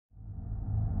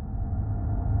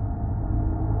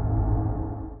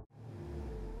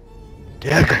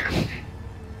Diego!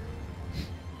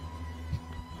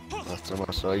 Last time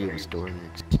I saw you was during the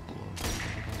explosion.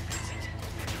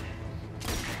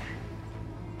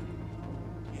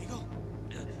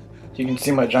 You can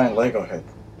see my giant Lego head.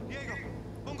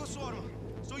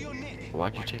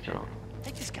 Why'd you take it off?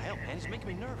 Take this guy out, man. He's making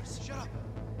me nervous. Shut up.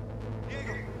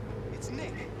 Diego, it's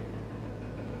Nick.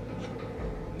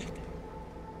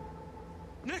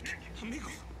 Nick! Amigo!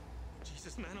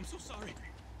 Jesus, man, I'm so sorry.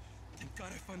 Thank God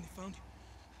I finally found you.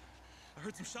 I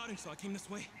heard some shouting, so I came this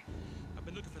way. I've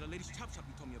been looking for the lady's chop shop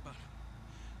you told me about.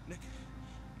 Nick,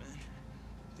 man,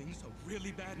 things are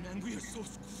really bad, man. We are so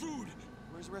screwed.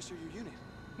 Where's the rest of your unit?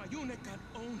 My unit got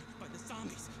owned by the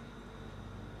zombies.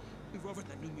 We were over at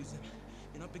that new museum.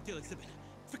 In our big deal exhibit,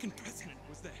 freaking president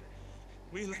was there.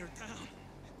 We let her down.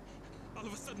 All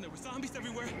of a sudden, there were zombies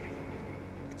everywhere.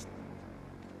 It's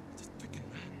just freaking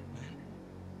mad, man.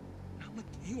 I'm like,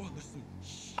 you all are some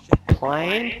shit.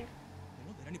 Plane? They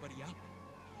won't let anybody out.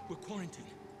 We're quarantined.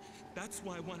 That's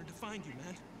why I wanted to find you,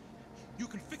 man. You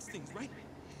can fix things, right?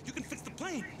 You can fix the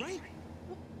plane, right?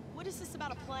 What is this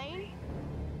about a plane?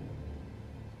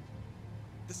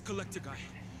 This collector guy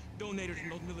donated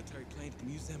an old military plane to the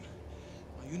museum.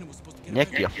 My unit was supposed to get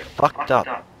Nick, it. you fucked up.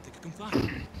 Think it can fly.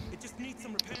 It just needs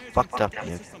some repairs. Fucked and up, some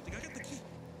gas Nick. or something. I got the key.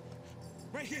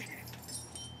 Right here.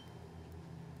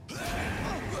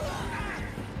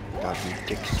 God, you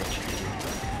dick such a idiot.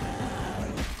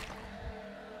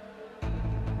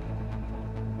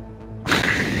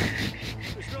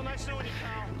 It's real nice knowing you,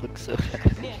 pal. Look so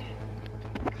happy. Nick,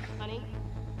 honey,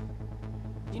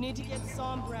 you need to get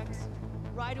Sombrex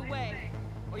right away,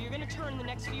 or you're gonna turn in the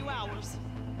next few hours.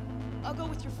 I'll go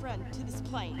with your friend to this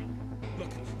plane. Look,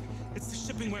 it's the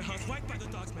shipping warehouse right by the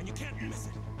docks, man. You can't miss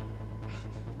it.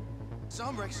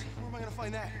 Zombrex, where am I gonna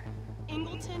find that?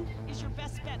 Ingleton is your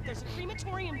best bet. There's a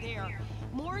crematorium there.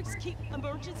 Morgues keep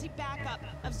emergency backup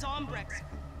of Zombrex.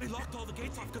 They locked all the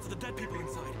gates off because of the dead people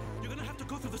inside. You're gonna have to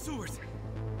go through the sewers.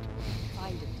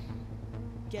 Find it.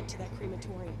 Get to that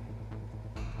crematorium.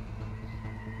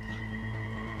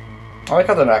 I like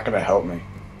how they're not gonna help me.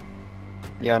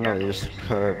 Yeah, no,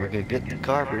 we're gonna get the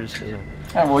garbage.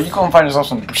 Yeah, well, you go and find yourself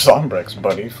some Zombrex,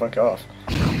 buddy. Fuck off.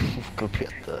 Go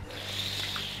get the.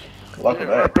 Good luck with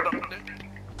that.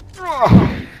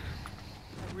 I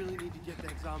really need to get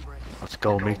that Zombrex. Let's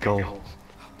go, Miko.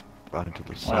 Right into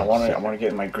the sun. I want to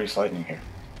get my grease lightning here.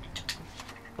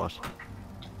 What?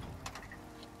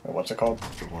 Wait, what's it called?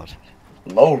 What?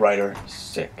 Lowrider.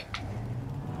 Sick.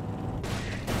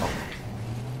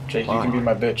 Jake, you can be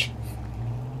my bitch.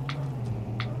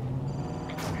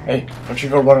 Hey, don't you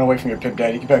go running away from your pimp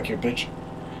daddy. Get back here, bitch.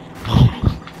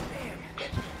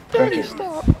 Thank you.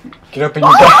 Stop. Get up in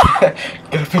your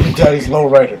get up in your daddy's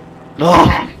lowrider.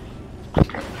 No!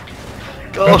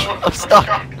 Go! I'm stuck!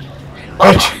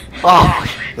 Bitch! Oh!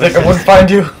 Think I wouldn't find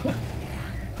you?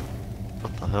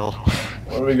 What the hell?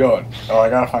 Where are we going? Oh, I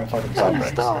gotta find fucking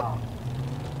Zombrex. Stop!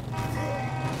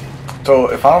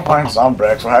 So, if I don't find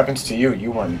Zombrex, what happens to you?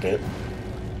 You weren't bit.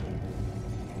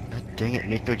 God dang it,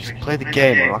 Nico, just play the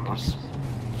game. I'm not gonna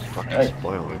fucking Hey.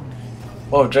 spoil it.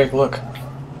 Whoa, Jake, look.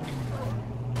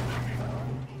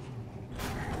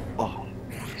 Oh.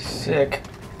 Sick.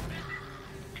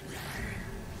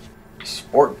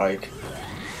 Sport bike.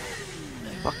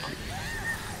 Fuck you.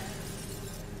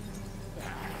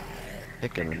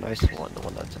 Picking a nice one, the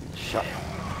one that's in the shop.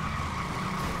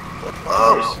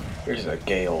 Oh! Here's a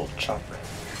gay old chopper.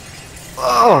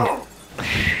 Oh!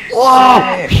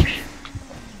 Whoa!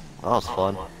 That was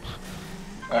fun.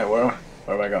 Alright, where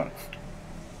am I going?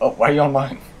 Oh, why are you on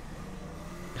mine?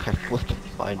 I flipped to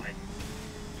find it.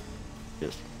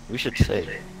 Yes, we should save.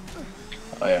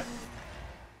 Oh, yeah.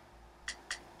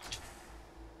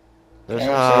 There's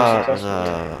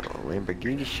Yeah, a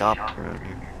Lamborghini shop around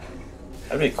here.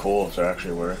 That'd be cool if there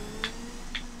actually were.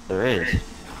 There is.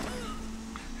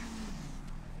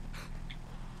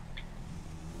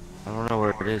 I don't know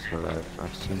where it is, but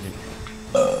I've seen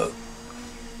it.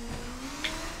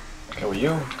 Okay, well,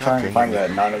 you trying to find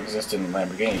that non-existent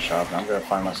Lamborghini shop, and I'm gonna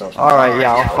find myself some. Alright,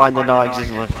 yeah, I'll find the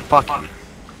non-existent one. Fuck you.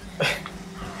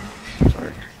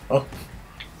 Sorry. Oh.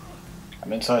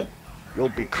 I'm inside. You'll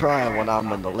be crying when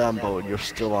I'm in the Lambo and you're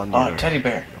still on Oh, your... teddy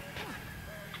bear.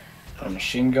 A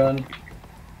machine gun.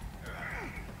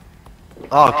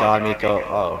 Oh god, Miko.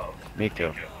 Oh,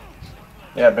 Miko.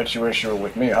 Yeah, I bet you wish you were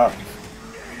with me, huh?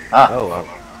 Ah.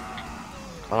 Oh,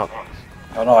 oh.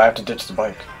 Oh no, I have to ditch the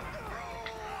bike.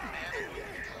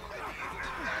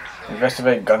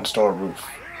 Investigate gun store roof.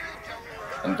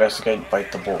 Investigate bite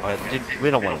the bull.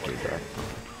 We don't want to do that.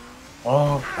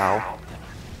 Oh. Ow.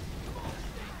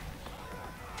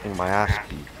 Getting my ass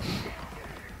beat.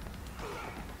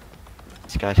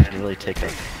 These guys can really take a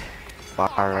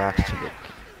fire axe to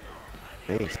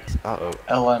the face. Uh-oh.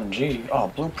 LMG. Oh,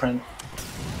 blueprint.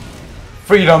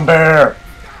 Freedom Bear!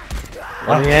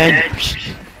 Let me in!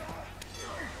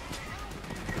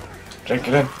 Jake,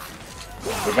 get in.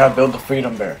 We gotta build the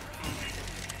Freedom Bear.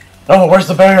 Oh, where's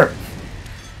the bear?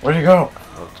 Where'd he go?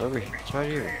 Oh, it's over here. It's right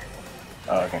here.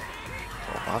 Oh, okay.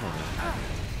 Oh, I don't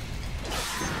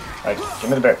know. Alright, give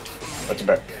me the bear. What's the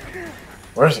bear?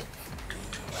 Where is he?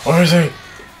 Where is he?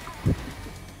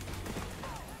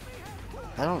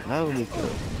 I don't know, Nico.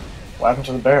 What happened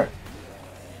to the bear?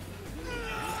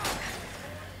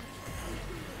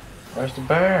 Where's the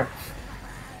bear?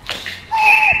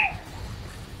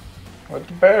 Where'd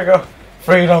the bear go?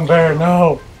 Freedom Bear,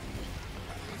 no!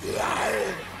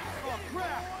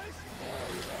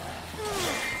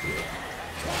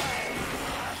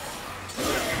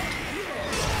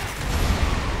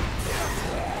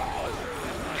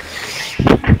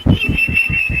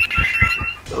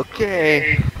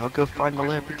 Okay, I'll go find the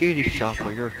Lamborghini shop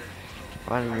while you're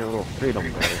finding your little Freedom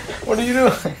Bear. What are you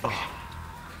doing? Fight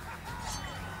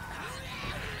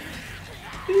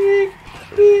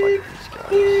these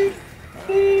guys.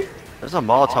 There's a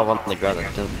Molotov on the ground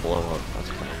that doesn't blow up.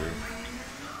 That's kind of weird.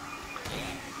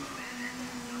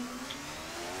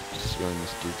 Just stealing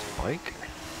this dude's bike.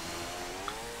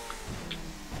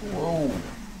 Whoa.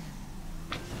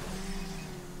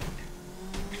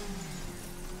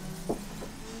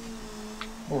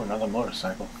 Oh, another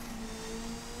motorcycle.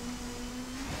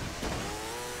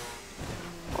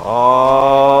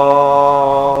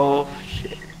 Oh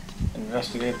shit.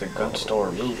 Investigate the gun store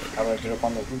roof. How do I get up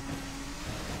on the roof?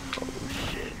 Oh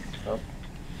shit. Oh,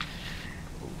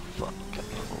 Oh fuck.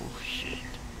 Oh shit.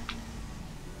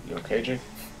 you okay, Jake?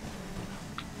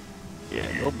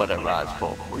 Yeah, nobody rides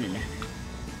for free.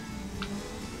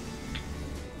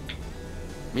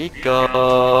 Mika.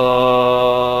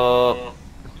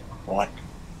 What?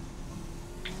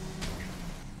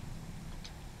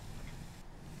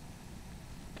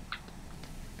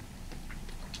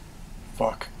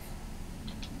 Fuck.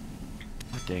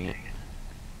 Oh, dang it.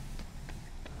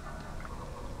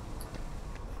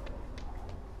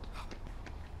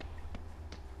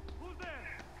 Who's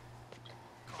there?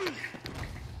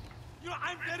 You know,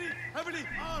 I'm very heavily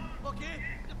armed, okay?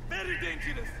 Very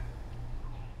dangerous.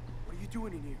 What are you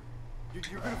doing in here?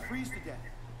 You're gonna freeze to death.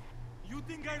 You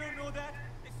think I don't know that?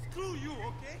 Screw you,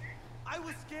 okay? I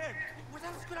was scared. What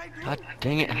else could I do? God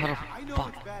dang it, how the I know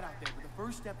fuck? it's bad out there, but the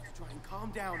first step is to try and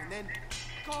calm down and then...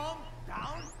 Calm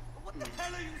down? What the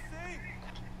hell are you saying?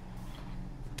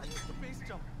 I used to base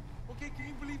jump. Okay, can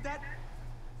you believe that?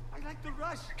 I like to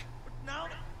rush, but now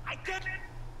I can't.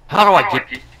 How do I get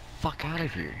the fuck out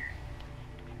of here?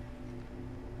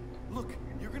 Look,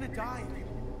 you're gonna die if you...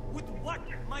 With what?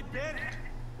 My bare hand?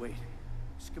 Wait,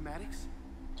 schematics?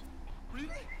 Really?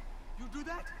 You do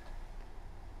that?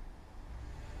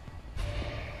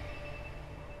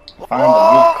 Find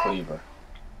the meat cleaver.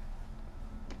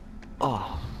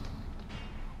 Oh,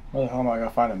 Where the hell am I gonna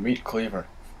find a meat cleaver?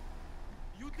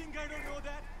 You think I don't know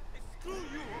that? Screw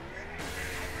you, okay?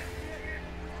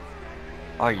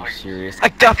 are you serious? I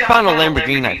found a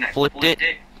Lamborghini, I flipped it.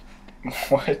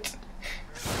 What?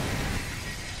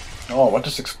 Oh, what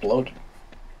just exploded?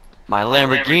 My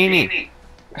Lamborghini. Hey,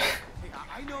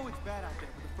 I know it's bad out there,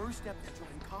 but the first step is to try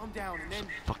and calm down and then...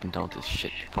 Fucking done with this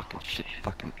shit,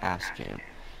 fucking ass cam.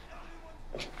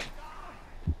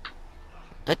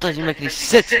 That doesn't make any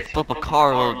sense. Flip a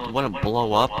car or want to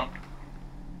blow up. I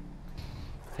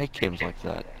hate games like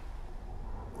that.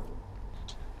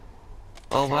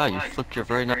 Oh wow, you flipped your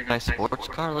very nice sports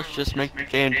car. Let's just make the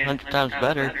game 100 times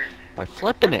better by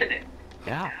flipping it.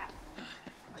 Yeah,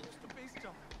 I used to base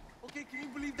jump. Okay, can you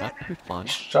believe that? that'd be fun.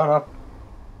 Shut up.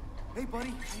 Hey, buddy,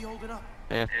 how you holding up?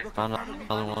 Hey, I found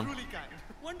another one. Truly kind.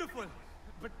 Wonderful.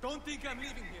 But don't think I'm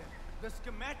leaving here. The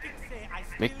schematics say I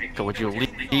still Mika, would you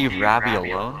need to leave get Ravi zone.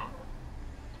 alone?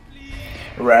 Please.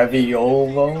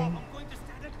 Raviolo? I'm going to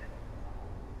stand it.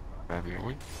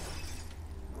 Ravioli?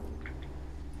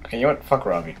 Okay, you know what? Fuck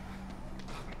Ravi.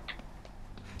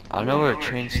 I know where a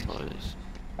train still is.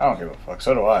 I don't give a fuck.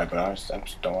 So do I, but I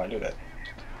just don't want to do that.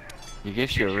 He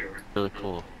gives you a really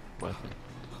cool weapon.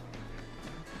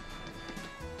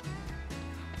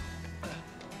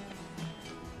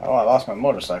 Oh, I lost my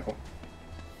motorcycle.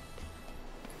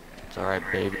 It's alright,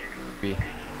 baby.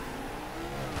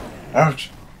 Ouch.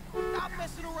 Stop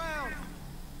messing around!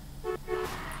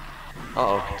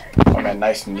 Uh-oh. Oh, that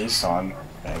nice Nissan.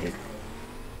 Maggot.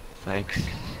 Thanks.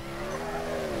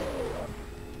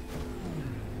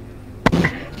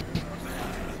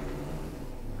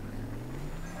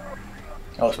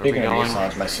 Oh, speaking of going?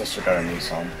 Nissans, my sister got a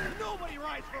Nissan. Nobody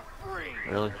rides for free!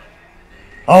 Really?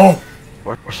 Oh!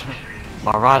 Where's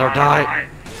my ride or die?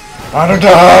 I don't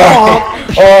die!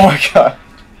 Oh my god.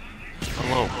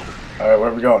 Hello. Alright, where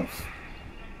are we going?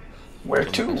 Where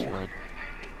This to? ride.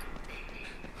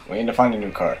 We need to find a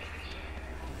new car.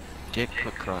 Get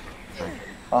quick cry.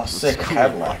 Oh, sick. Cool.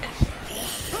 Cadillac.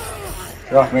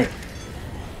 Get off me.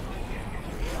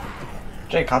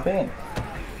 Jake, hop in.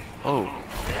 Oh.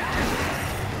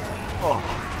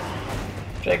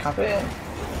 Jake, hop in.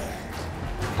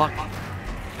 Fuck.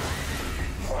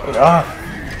 Wait,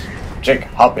 Jake,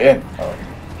 hop in. Oh.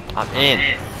 I'm in.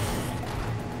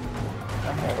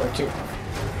 Okay, where to?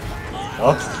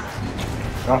 Oh.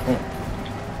 Get off me.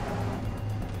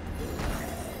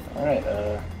 Alright,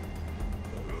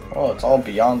 well, it's all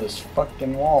beyond this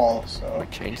fucking wall, so... We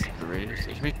changed the radius.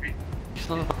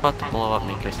 Something's about to blow up,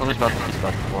 Mika. Something's about to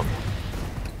blow up.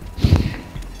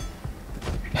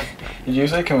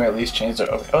 Usually, can we at least change the...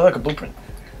 Oh, like a blueprint.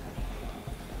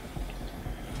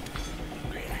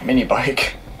 Mini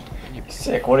bike.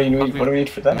 Sick, what do you need? What do we need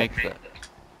for that? Make that.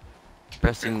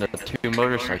 Pressing the two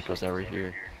motorcycles that were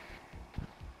here.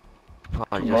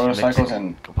 Probably just Motorcycles mix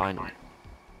and... combine them.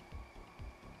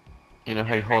 You know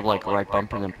how you hold like right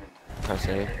bumper and then press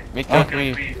A? Make that can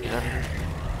we get out of here?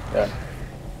 Yeah.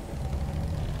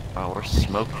 Oh, we're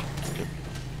smoking. Good.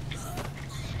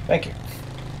 Thank you.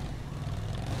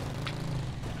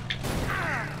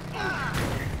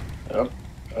 Up,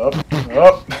 up,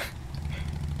 up.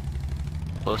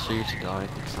 Closer you to die, I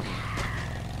think something.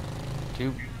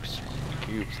 Two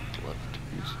cubes left.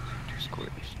 Use 2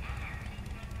 squares.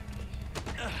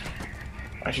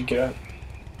 I should get out.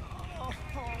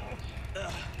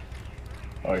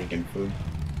 Oh, you're getting food.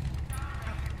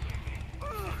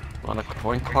 On a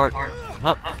coin cart.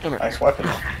 Up, come here. Nice weapon.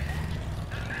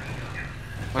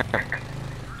 Where?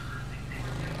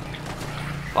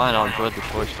 Fine, I'll enjoy the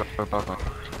toy store by myself.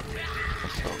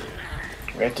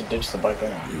 We have to ditch the bike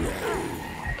anyway.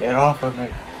 Get off of me.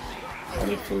 I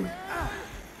need food.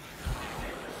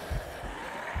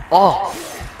 Oh!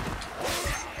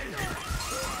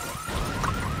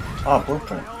 Oh,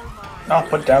 blueprint. No,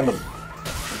 put down the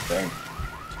thing.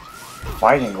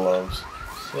 Fighting gloves.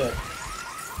 Sick.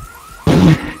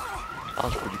 That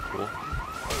was pretty cool.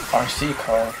 RC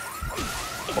car.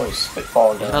 Toy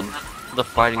spitball Look gun. at the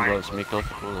fighting gloves make it look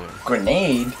cooler.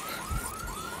 Grenade?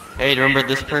 Hey, do you remember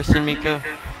this person, Mika?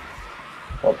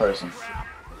 What person?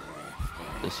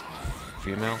 This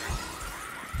female?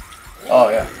 Oh,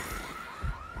 yeah.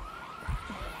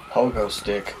 Pogo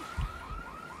stick.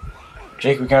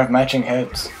 Jake, we can have matching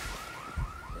heads.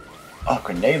 Oh,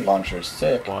 grenade launcher,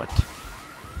 sick. What?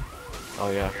 Oh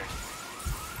yeah.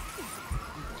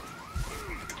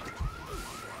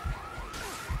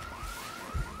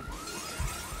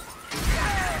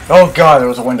 Oh god, there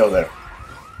was a window there.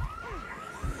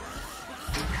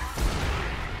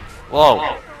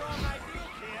 Whoa!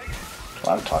 That's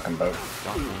what I'm talking about.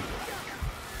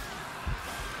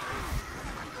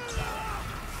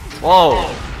 Whoa!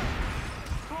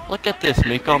 Look at this,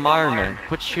 Miko, I'm Iron Man.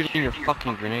 Quit shooting your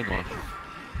fucking grenade launcher.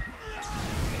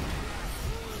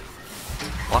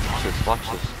 Watch this,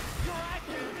 watch this.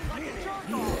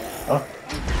 Oh.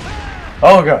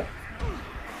 Oh god.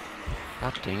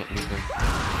 God dang it, Miko.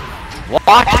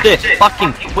 Watch this!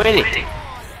 Fucking quit it!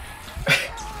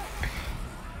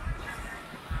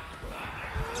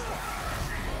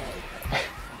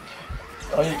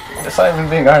 Oh, it's not even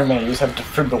being Iron Man, you just have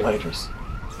defibrillators.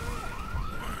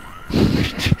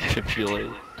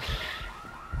 Defibrillators.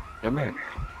 Come here.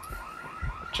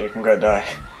 Jake, I'm gonna die.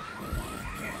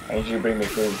 I need you to bring me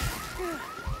food.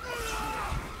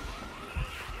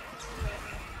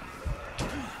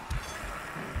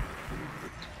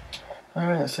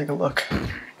 Alright, let's take a look.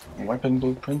 Weapon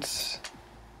blueprints.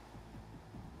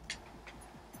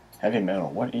 Heavy metal,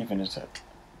 what even is that?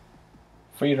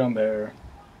 Freedom bear.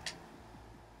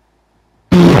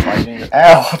 Fighting.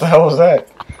 Ow, what the hell was that?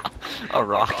 A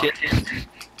rocket.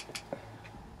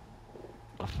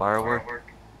 A firework.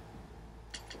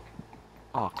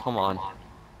 Oh, come on.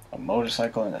 A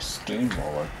motorcycle and a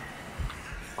steamroller.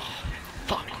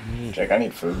 Fuck me. Jake, I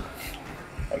need food.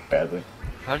 Like, badly.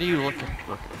 How do you look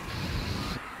at...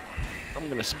 I'm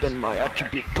gonna spend my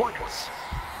attribute points.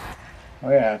 Oh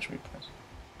yeah, attribute points.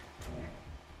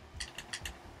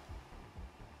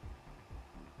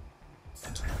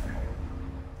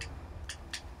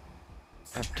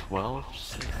 I have 12?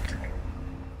 Sick.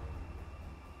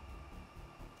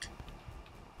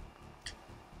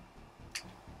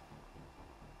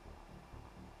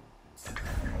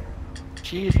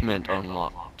 Achievement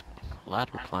unlocked.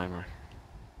 Ladder climber.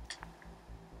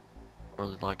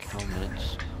 Really like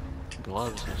helmets.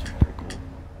 Gloves is pretty cool.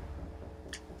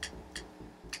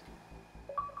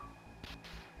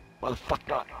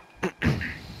 Motherfucker.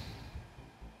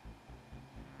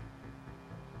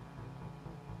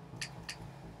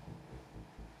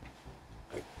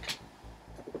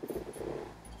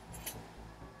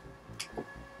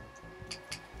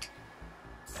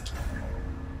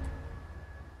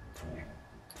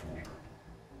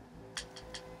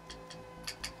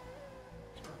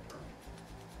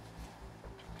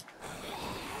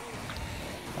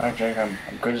 Alright, Jake, I'm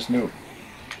good as new.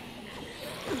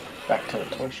 Back to the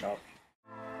toy shop.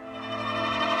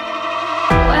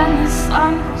 When the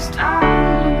sun goes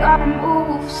down, you gotta move.